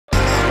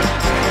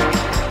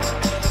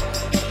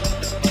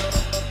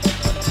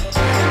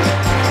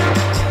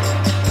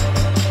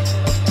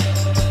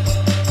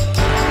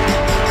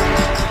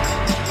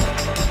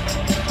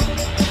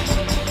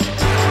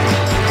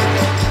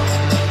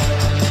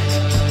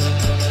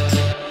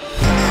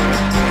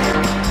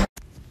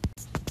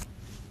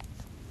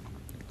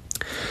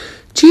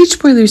Huge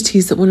spoilers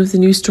tease that one of the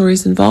new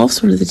stories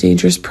involves one of the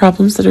dangerous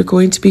problems that are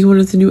going to be one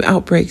of the new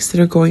outbreaks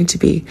that are going to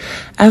be.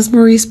 As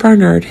Maurice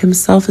Benard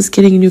himself is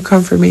getting new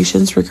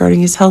confirmations regarding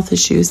his health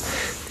issues,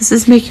 this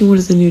is making one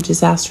of the new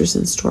disasters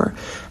in store.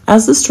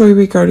 As the story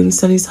regarding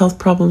Sunny's health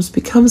problems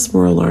becomes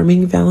more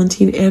alarming,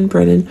 Valentine and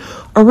Brennan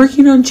are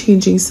working on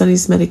changing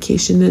Sunny's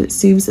medication, and it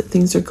seems that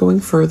things are going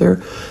further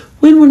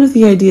when one of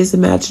the ideas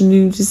imagined a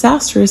new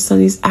disaster as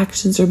Sunny's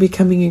actions are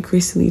becoming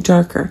increasingly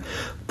darker.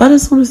 But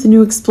as one of the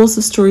new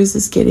explosive stories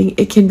is getting,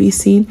 it can be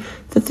seen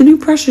that the new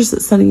pressures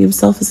that Sunny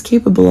himself is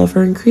capable of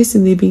are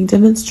increasingly being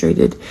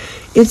demonstrated.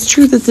 It's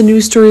true that the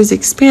new story is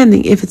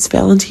expanding if it's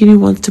Valentine who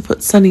wants to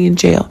put Sunny in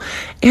jail.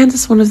 And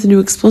as one of the new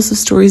explosive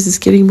stories is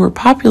getting more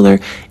popular,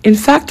 in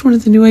fact, one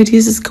of the new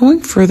ideas is going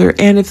further,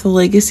 and if the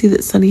legacy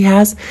that Sunny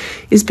has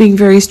is being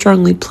very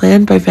strongly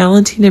planned by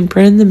Valentine and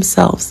Brennan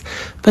themselves.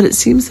 But it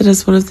seems that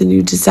as one of the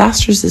new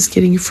disasters is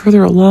getting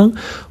further along,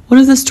 one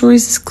of the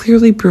stories is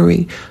clearly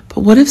brewing.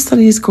 But what if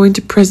Sunny is going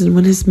to prison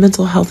when his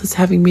mental health is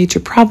having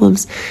major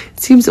problems? It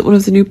seems that one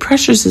of the new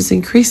pressures is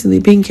increasingly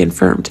being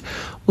confirmed.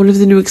 One of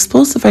the new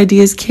explosive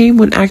ideas came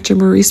when actor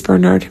Maurice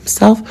Benard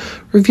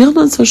himself revealed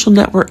on social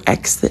network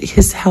X that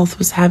his health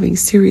was having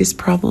serious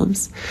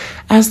problems.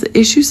 As the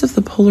issues of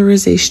the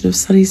polarization of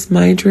Sunny's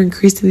mind are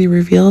increasingly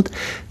revealed,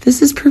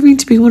 this is proving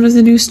to be one of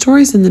the new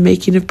stories in the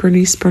making of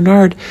Maurice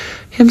Benard.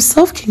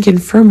 Himself can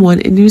confirm one,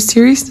 and new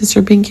seriousness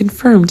are being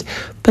confirmed,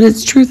 but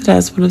it's true that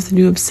as one of the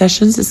new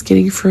obsessions is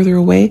getting further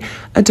away,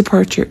 a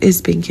departure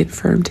is being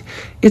confirmed.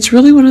 It's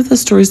really one of the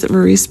stories that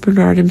Maurice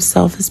Benard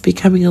himself is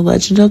becoming a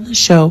legend on the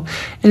show,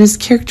 and his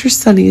character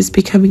Sunny is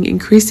becoming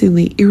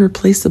increasingly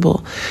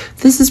irreplaceable.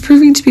 This is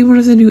proving to be one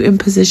of the new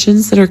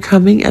impositions that are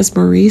coming as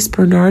Maurice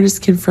Benard is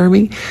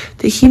confirming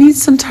that he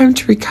needs some time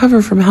to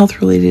recover from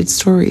health-related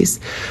stories.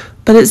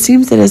 But it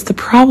seems that as the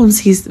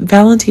problems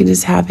Valentine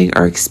is having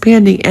are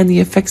expanding and the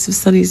effects of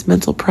Sunny's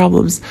mental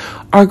problems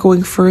are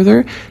going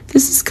further,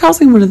 this is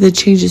causing one of the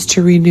changes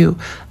to renew.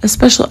 A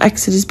special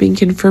exit is being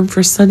confirmed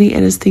for Sunny,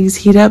 and as things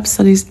heat up,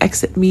 Sunny's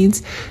exit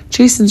means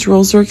Jason's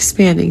roles are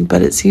expanding,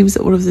 but it seems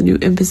that one of the new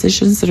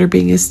impositions that are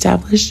being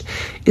established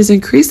is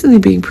increasingly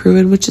being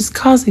proven, which is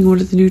causing one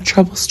of the new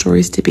trouble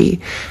stories to be.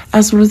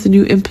 As one of the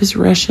new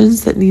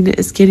impositions that Nina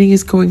is getting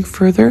is going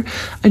further,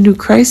 a new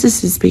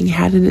crisis is being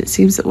had, and it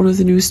seems that one of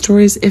the new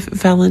stories, if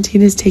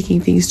Valentine is taking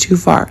things too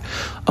far,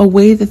 a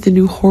way that the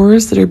new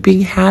horrors that are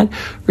being had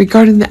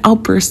regarding the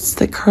outbursts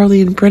that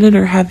Carly and Brennan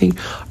are having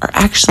are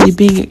actually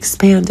being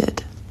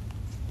expanded.